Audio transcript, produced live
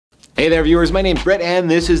Hey there viewers, my name's Brett and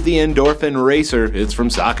this is the Endorphin Racer. It's from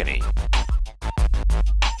Saucony.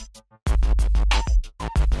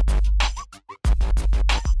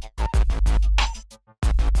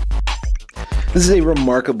 This is a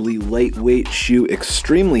remarkably lightweight shoe,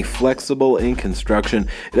 extremely flexible in construction.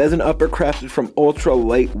 It has an upper crafted from ultra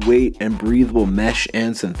lightweight and breathable mesh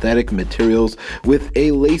and synthetic materials with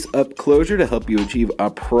a lace-up closure to help you achieve a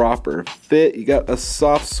proper fit. You got a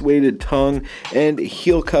soft suede tongue and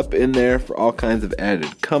heel cup in there for all kinds of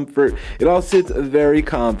added comfort. It all sits very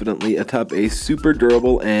confidently atop a super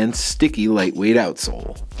durable and sticky lightweight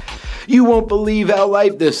outsole. You won't believe how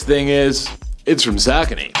light this thing is. It's from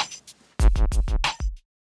Saucony.